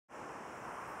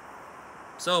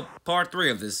So, part 3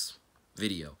 of this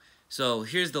video. So,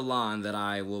 here's the line that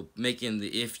I will make in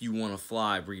the If You Wanna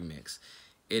Fly remix.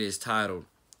 It is titled,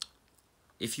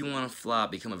 If you wanna fly,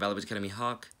 become a Valley Bridge Academy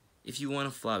Hawk. If you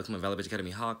wanna fly, become a Valley Bridge Academy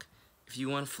Hawk. If you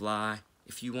wanna fly,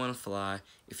 if you wanna fly,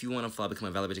 if you wanna fly, become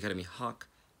a Valley Bridge Academy Hawk.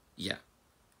 Yeah,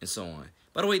 and so on.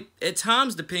 By the way, at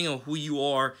times, depending on who you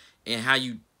are and how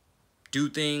you do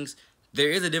things, there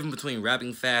is a difference between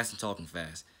rapping fast and talking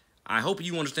fast. I hope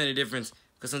you understand the difference,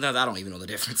 because sometimes I don't even know the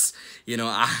difference.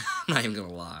 I'm not even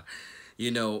gonna lie.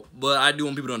 But I do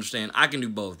want people to understand I can do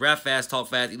both. Rap fast, talk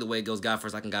fast, either way it goes God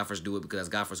first. I can God first do it because that's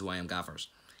God first who I am, God first,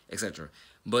 etc.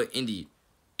 But indeed,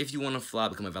 if you wanna fly,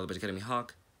 become a Valley Bridge Academy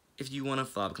Hawk. If you wanna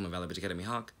fly, become a Valley Bridge Academy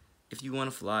Hawk. If you wanna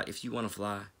fly, if you wanna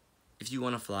fly. If you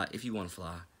wanna fly, if you wanna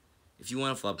fly. If you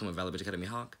wanna fly, become a Valley Bridge Academy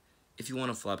Hawk. If you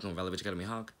wanna fly, become a Valley Bridge Academy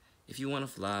Hawk. If you wanna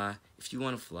fly, if you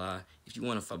wanna fly, if you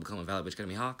wanna fly, become a Valley Bridge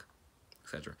Academy Hawk,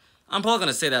 etc. I'm probably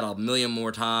gonna say that a million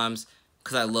more times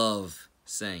because I love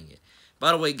saying it.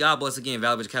 By the way, God bless again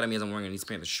Valley Bridge Academy as I'm wearing an East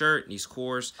Panther shirt and East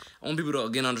course. I want people to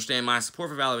again understand my support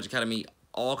for Valley Bridge Academy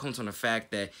all comes from the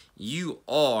fact that you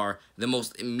are the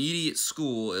most immediate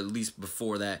school, at least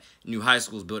before that new high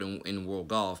school is built in World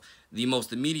Golf, the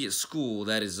most immediate school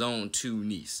that is zoned to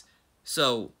Nice.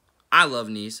 So I love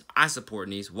Nice. I support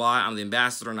Nice. Why? I'm the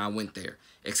ambassador and I went there,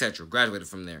 etc. Graduated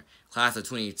from there. Class of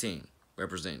 2018.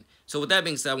 Represent. So with that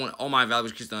being said, I want all my Valley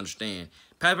Bridge kids to understand,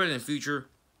 past, present, and future,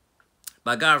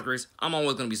 by God's grace, I'm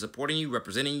always going to be supporting you,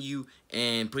 representing you,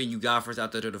 and putting you God first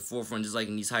out there to the forefront, just like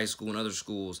in Nice High School and other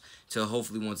schools, to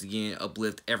hopefully once again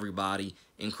uplift everybody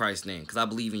in Christ's name. Because I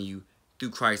believe in you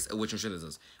through Christ, which strengthens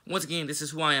us. Once again, this is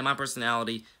who I am, my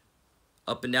personality,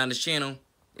 up and down this channel,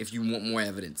 if you want more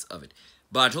evidence of it.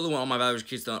 But I totally want all my Valley Bridge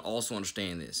kids to also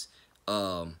understand this.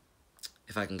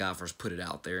 If I can God first put it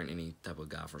out there in any type of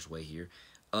God first way here.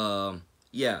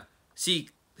 Yeah. See,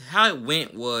 how it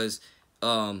went was,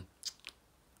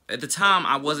 at the time,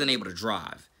 I wasn't able to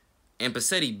drive. And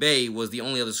Passetti Bay was the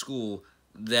only other school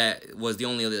that was the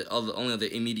only other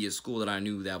immediate school that I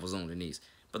knew that was on the Nice.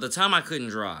 But at the time, I couldn't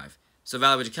drive. So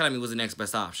Valley Bridge Academy was the next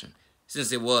best option.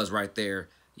 Since it was right there,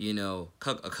 a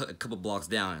couple blocks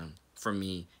down from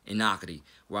me in Knockety,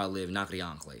 where I live, Knockety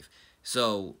Enclave.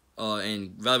 So,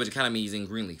 and Valley Bridge Academy is in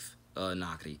Greenleaf,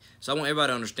 Knockety. So I want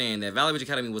everybody to understand that Valley Bridge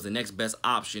Academy was the next best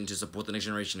option to support the next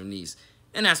generation of Nice.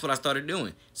 And that's what I started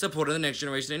doing, supporting the next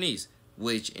generation of Nice,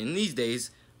 which in these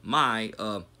days, my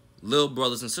little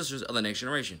brothers and sisters are the next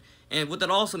generation. And what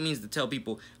that also means to tell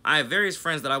people, I have various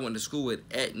friends that I went to school with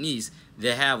at Nice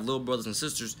that have little brothers and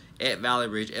sisters at Valley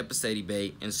Bridge, at Passetti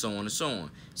Bay, and so on and so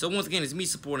on. So once again, it's me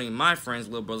supporting my friends,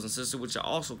 little brothers and sisters, which I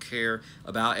also care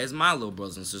about as my little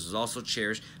brothers and sisters. Also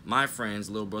cherish my friends,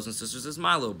 little brothers and sisters, as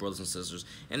my little brothers and sisters.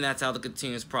 And that's how the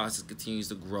continuous process continues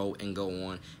to grow and go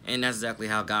on. And that's exactly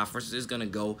how God First is going to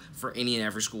go for any and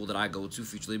every school that I go to,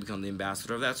 futurely become the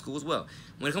ambassador of that school as well.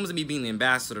 When it comes to me being the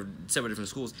ambassador of several different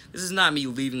schools, this is not me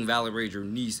leaving Valley Bridge or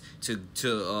Nice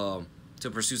to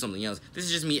pursue something else. This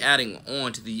is just me adding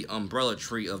on to the umbrella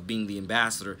tree of being the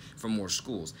ambassador for more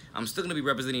schools. I'm still going to be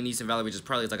representing Nice and Valley Bridge as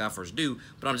proudly as I got first do,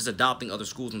 but I'm just adopting other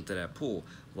schools into that pool,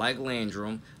 like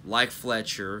Landrum, like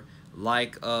Fletcher,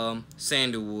 like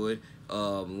Sandalwood,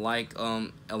 like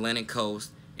Atlantic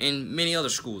Coast, and many other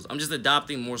schools. I'm just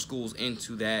adopting more schools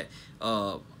into that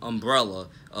umbrella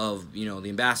of, the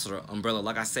ambassador umbrella.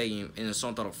 Like I say in a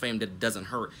song titled Fame That Doesn't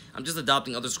Hurt, I'm just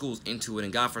adopting other schools into it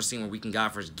and God first seeing where we can God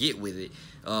first get with it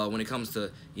when it comes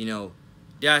to,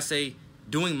 dare I say,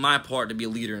 doing my part to be a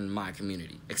leader in my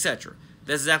community, etc.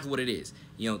 That's exactly what it is.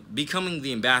 Becoming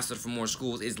the ambassador for more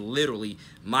schools is literally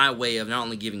my way of not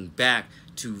only giving back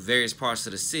to various parts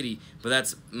of the city, but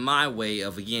that's my way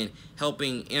of, again,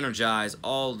 helping energize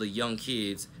all the young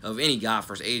kids of any God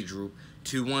First age group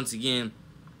to, once again,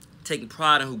 taking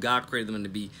pride in who God created them to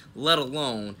be, let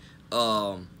alone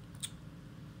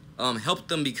help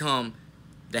them become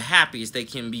the happiest they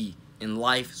can be in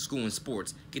life, school, and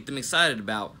sports. Get them excited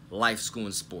about life, school,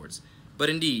 and sports. But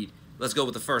indeed, let's go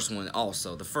with the first one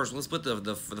also. Let's put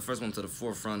the first one to the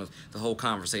forefront of the whole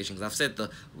conversation, because I've said the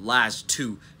last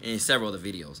two in several of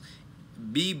the videos.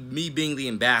 Me being the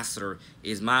ambassador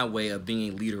is my way of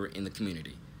being a leader in the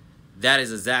community. That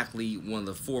is exactly one of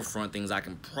the forefront things I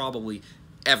can probably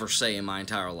ever say in my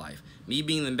entire life. Me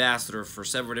being the ambassador for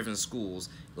several different schools,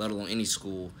 let alone any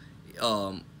school,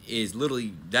 is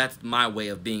literally, that's my way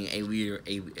of being a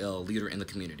leader in the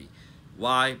community.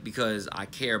 Why? Because I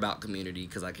care about community,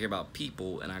 because I care about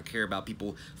people, and I care about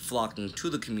people flocking to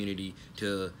the community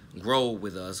to grow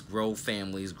with us, grow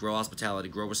families, grow hospitality,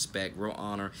 grow respect, grow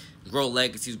honor, grow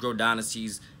legacies, grow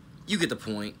dynasties. You get the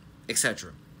point,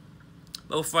 etc.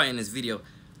 But before I end this video,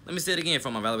 Let me say it again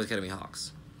from my Valor Academy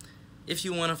Hawks. If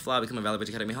you wanna fly, become a Valor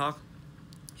Academy Hawk.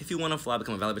 If you wanna fly,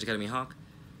 become a Valor Academy Hawk.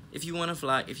 If you wanna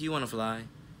fly, if you wanna fly,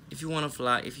 if you wanna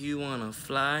fly, if you wanna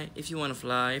fly, if you wanna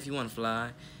fly, if you wanna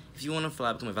fly, if you wanna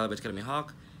fly, become a Valor Academy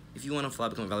Hawk. If you wanna fly,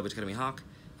 become a Valor Academy Hawk.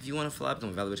 If you wanna fly, become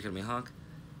a Valor Academy Hawk.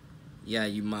 Yeah,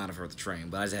 you might have heard the train,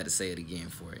 but I just had to say it again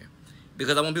for you.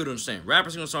 Because I want people to understand. Rapper,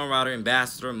 singer, songwriter,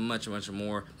 ambassador, much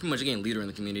more. Pretty much, again, leader in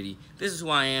the community. This is who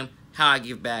I am, how I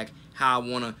give back, how I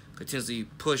want to continuously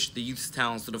push the youth's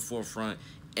talents to the forefront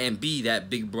and be that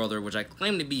big brother, which I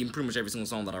claim to be in pretty much every single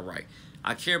song that I write.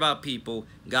 I care about people.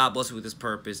 God bless me with this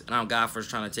purpose, and I'm God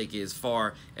first, trying to take it as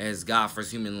far as God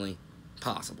first humanly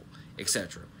possible,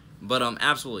 etc. But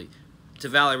absolutely. To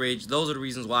Valley Rage, those are the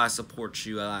reasons why I support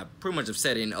you. I pretty much have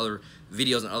said it in other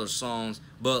videos and other songs,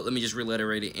 but let me just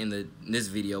reiterate it in this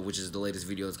video, which is the latest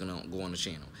video that's going to go on the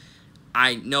channel.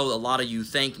 I know a lot of you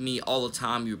thank me all the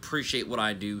time. You appreciate what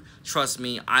I do. Trust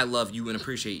me, I love you and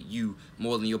appreciate you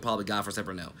more than you'll probably God first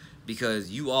ever know, because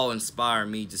you all inspire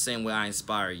me the same way I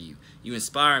inspire you. You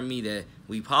inspire me that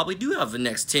we probably do have the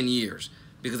next 10 years,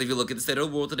 because if you look at the state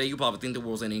of the world today, you probably think the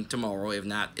world's ending tomorrow, if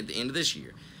not at the end of this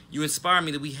year. You inspire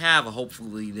me that we have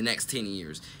hopefully the next 10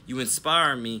 years. You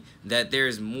inspire me that there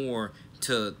is more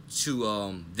to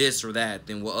this or that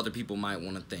than what other people might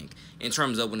want to think in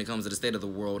terms of when it comes to the state of the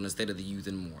world and the state of the youth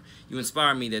and more. You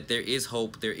inspire me that there is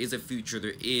hope, there is a future,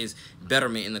 there is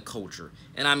betterment in the culture.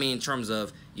 And I mean in terms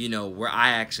of, you know, where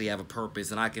I actually have a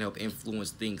purpose and I can help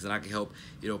influence things and I can help,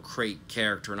 you know, create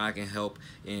character and I can help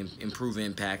improve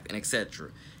impact and etc.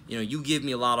 You know, you give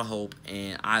me a lot of hope,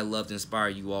 and I love to inspire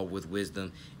you all with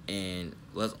wisdom, and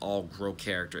let's all grow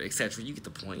character, etc. You get the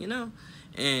point, you know,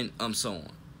 and so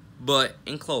on. But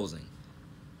in closing,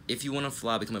 if you want to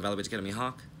fly, become a Valor Academy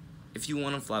Hawk. If you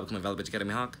want to fly, become a Valor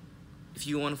Academy Hawk. If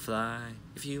you want to fly,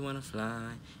 if you want to fly,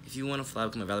 if you want to fly,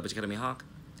 become a Valor Academy Hawk,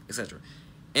 etc.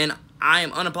 And I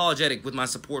am unapologetic with my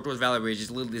support towards Valley Rage.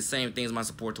 It's literally the same thing as my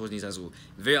support towards East High School.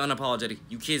 Very unapologetic.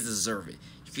 You kids deserve it.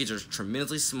 You kids are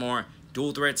tremendously smart,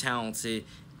 dual threat talented.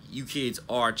 You kids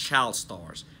are child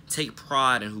stars. Take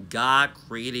pride in who God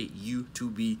created you to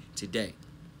be today.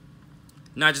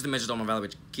 Not just to mention to all my Valley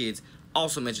Rage kids,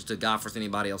 also mention to God first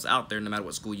anybody else out there, no matter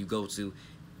what school you go to,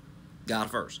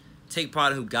 God first. Take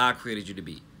pride in who God created you to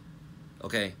be.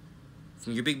 Okay?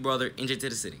 From your big brother, NJ to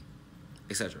the city,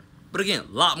 etc. But again,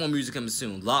 a lot more music coming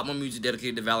soon. A lot more music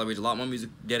dedicated to Valley Rage. A lot more music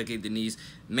dedicated to Nice,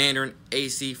 Mandarin,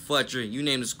 AC, Fletcher. You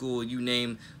name the school. You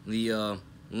name the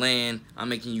land. I'm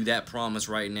making you that promise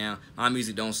right now. My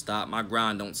music don't stop. My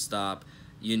grind don't stop.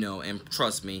 You know, and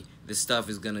trust me, this stuff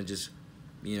is going to just,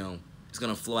 you know, it's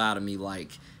going to flow out of me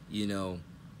like, you know,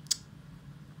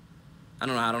 I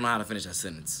don't know how to finish that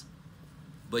sentence.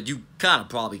 But you kind of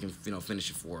probably can, you know, finish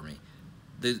it for me.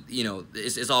 You know,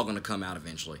 it's all going to come out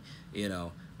eventually, you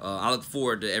know. I look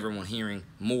forward to everyone hearing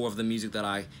more of the music that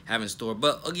I have in store.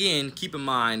 But again, keep in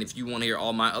mind, if you want to hear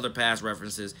all my other past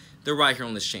references, they're right here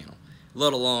on this channel,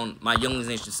 let alone my Younglings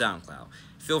Nation SoundCloud.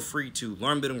 Feel free to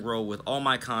learn, build, and grow with all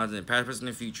my content, past, present,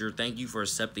 and future. Thank you for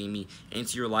accepting me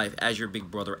into your life as your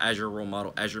big brother, as your role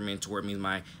model, as your mentor. It means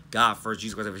my God first,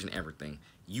 Jesus Christ, vision, everything.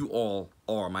 You all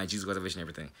are my Jesus Christ, vision,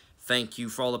 everything. Thank you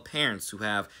for all the parents who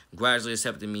have gradually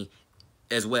accepted me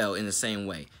as well in the same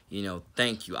way. You know,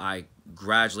 thank you. I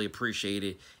gradually appreciate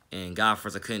it, and God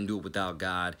first, I couldn't do it without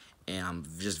God, and I'm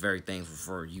just very thankful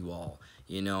for you all.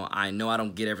 You know I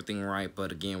don't get everything right,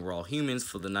 but again, we're all humans.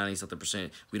 For the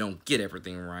 90-something%, we don't get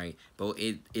everything right, but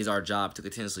it is our job to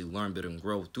continuously learn, build, and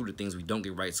grow through the things we don't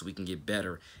get right so we can get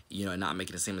better, you know, and not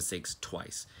making the same mistakes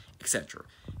twice, etc.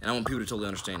 And I want people to totally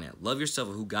understand that. Love yourself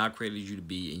and who God created you to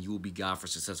be, and you will be God for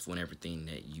successful in everything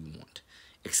that you want,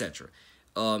 etc.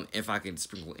 If I can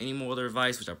sprinkle any more other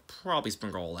advice, which I probably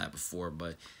sprinkled all that before,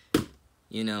 but,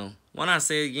 you know, why not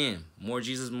say it again? More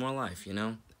Jesus, more life, you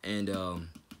know? And,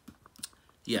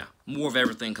 yeah, more of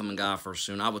everything coming God first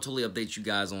soon. I will totally update you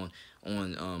guys on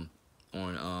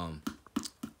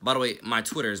by the way, my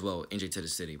Twitter as well, NJ to the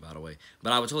City, by the way.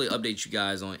 But I will totally update you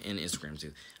guys on, and Instagram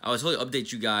too. I will totally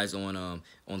update you guys on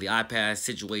the iPad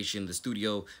situation, the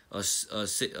studio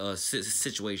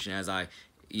situation, as I,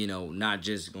 you know, not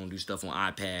just gonna do stuff on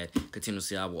iPad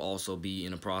continuously. I will also be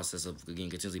in the process of, again,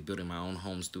 continuously building my own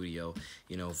home studio,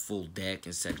 you know, full deck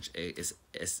and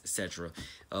etc.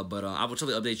 But I will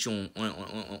totally update you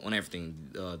on everything.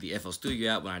 The FL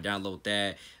Studio app, when I download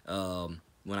that,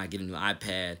 when I get a new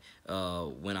iPad,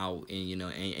 when you know,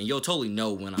 and you'll totally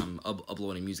know when I'm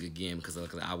uploading music again, because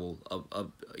I will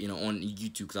you know, on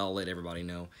YouTube, because I'll let everybody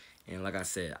know. And like I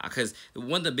said, because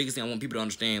one of the biggest things I want people to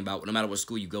understand about, no matter what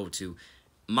school you go to,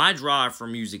 my drive for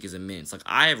music is immense. Like,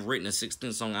 I have written a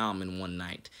 16-song album in one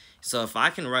night. So if I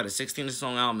can write a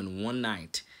 16-song album in one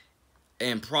night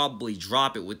and probably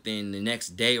drop it within the next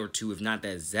day or two, if not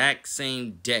that exact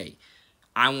same day,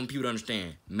 I want people to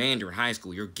understand, man, during high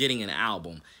school, you're getting an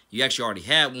album. You actually already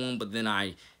had one, but then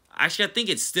I think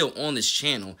it's still on this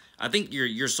channel. I think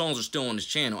your songs are still on this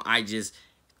channel. I just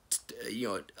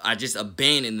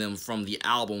abandoned them from the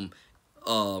album,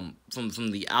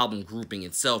 from the album grouping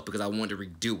itself, because I wanted to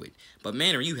redo it. But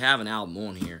Mandarin, you have an album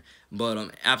on here.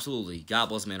 But absolutely, God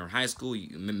bless Mandarin High School,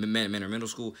 Mandarin Middle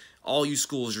School, all you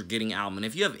schools, you're getting an album. And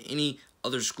if you have any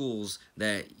other schools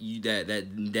that either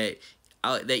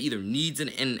needs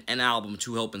an album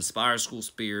to help inspire school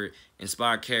spirit,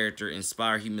 inspire character,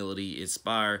 inspire humility,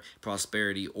 inspire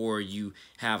prosperity, or you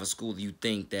have a school that you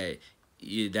think that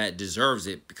deserves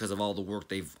it because of all the work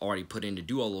they've already put in to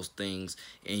do all those things,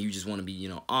 and you just want to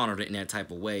be, honored in that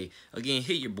type of way, again,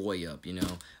 hit your boy up,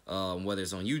 whether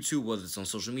it's on YouTube, whether it's on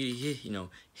social media,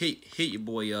 hit your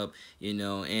boy up,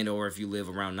 and or if you live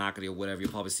around Knockety or whatever,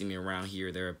 you'll probably see me around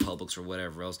here, there at Publix or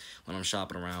whatever else, when I'm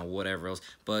shopping around, whatever else.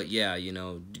 But yeah,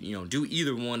 do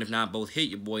either one, if not both. Hit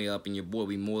your boy up, and your boy will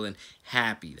be more than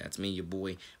happy, that's me, your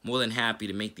boy, more than happy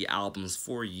to make the albums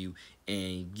for you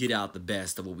and get out the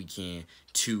best of what we can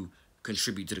to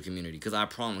contribute to the community. Because I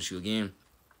promise you, again,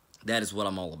 that is what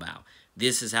I'm all about.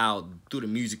 This is how, through the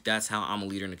music, that's how I'm a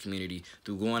leader in the community.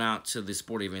 Through going out to the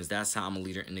sporting events, that's how I'm a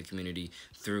leader in the community.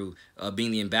 Through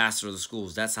being the ambassador of the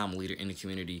schools, that's how I'm a leader in the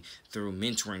community. Through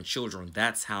mentoring children,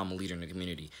 that's how I'm a leader in the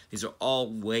community. These are all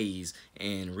ways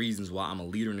and reasons why I'm a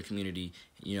leader in the community,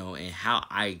 and how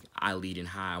I lead and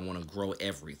how I want to grow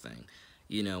everything.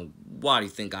 Why do you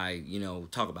think I,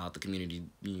 talk about the community,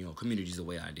 communities the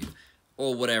way I do?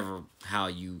 Or whatever, how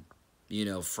you,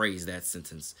 phrase that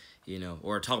sentence,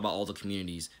 or talk about all the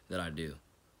communities that I do.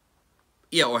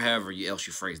 Yeah, or however else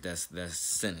you phrase that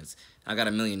sentence. I got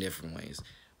a million different ways.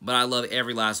 But I love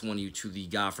every last one of you to the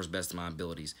God first best of my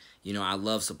abilities. I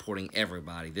love supporting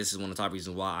everybody. This is one of the top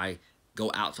reasons why I go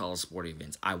out to all the sporting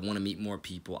events. I want to meet more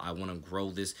people. I want to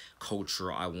grow this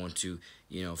culture. I want to,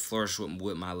 flourish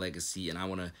with my legacy, and I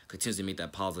want to continuously make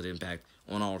that positive impact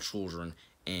on all children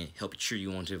and help cheer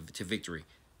you on to victory.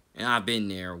 And I've been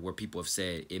there where people have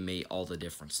said it made all the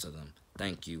difference to them.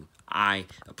 Thank you. I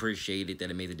appreciate it that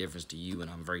it made the difference to you,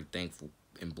 and I'm very thankful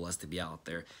and blessed to be out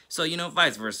there. So,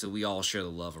 vice versa, we all share the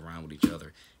love around with each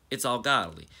other. It's all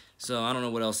godly. So I don't know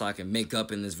what else I can make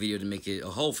up in this video to make it a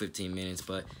whole 15 minutes,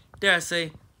 but dare I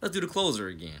say, let's do the closer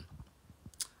again.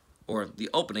 Or the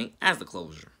opening as the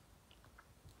closure.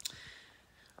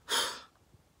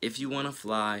 If you want to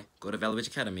fly, go to Valley Ridge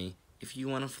Academy. If you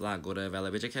want to fly, go to Valley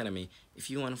Ridge Academy. If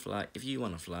you want to fly, if you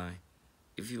want to fly.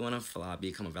 If you want to fly,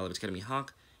 become a Valley Ridge Academy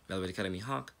Hawk. Valley Ridge Academy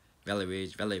Hawk. Valley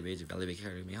Ridge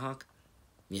Academy Hawk.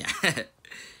 Yeah.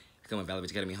 Become a Valley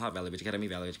Ridge Academy Hawk. Valley Ridge Academy,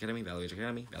 Valley Ridge Academy, Valley Ridge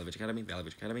Academy, Valley Ridge Academy, Valley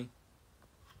Ridge Academy.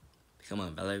 Become a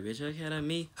Valley Ridge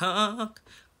Academy Hawk.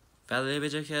 Valley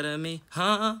Ridge Academy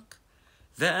Hawk.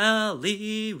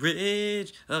 Valley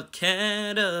Ridge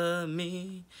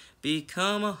Academy.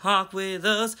 Become a hawk with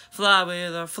us, fly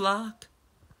with our flock.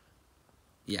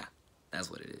 Yeah,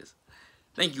 that's what it is.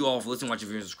 Thank you all for listening, watching,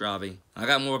 viewing, subscribing. I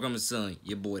got more coming soon.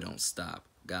 Your boy don't stop.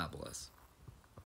 God bless.